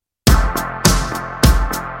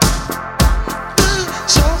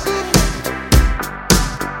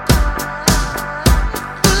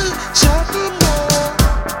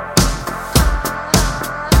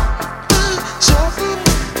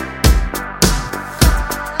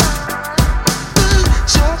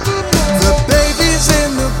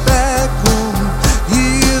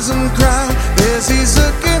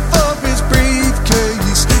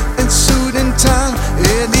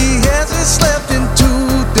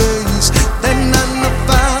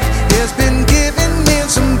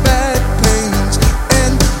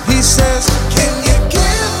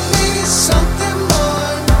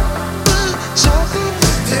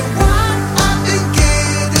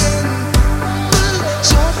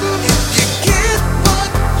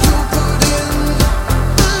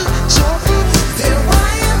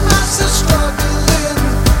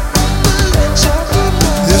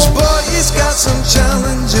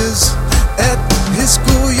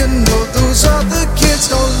other kids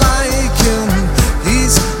don't like him.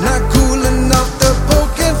 He's not cool enough. They're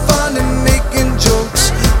poking fun and making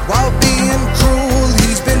jokes while being cruel.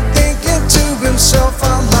 He's been thinking to himself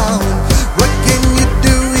out loud, what can you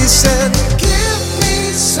do? He said, give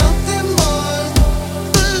me something more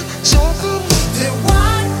than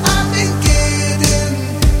what I've been getting.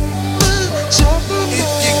 If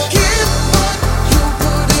you give what you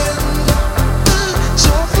put in,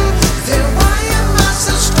 then why am I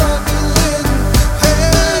so struggling? Hey,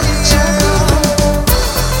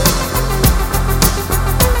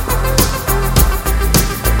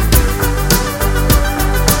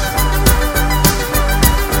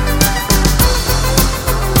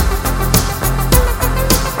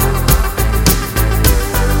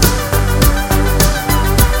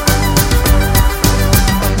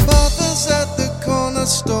 mother's at the corner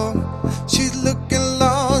store. She's looking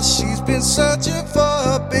lost. She's been searching for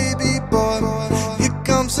her baby boy. Here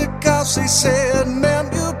comes the cops. They said, ma'am,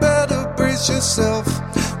 you better brace yourself.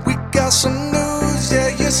 We got some news. Yeah,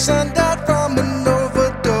 your son died.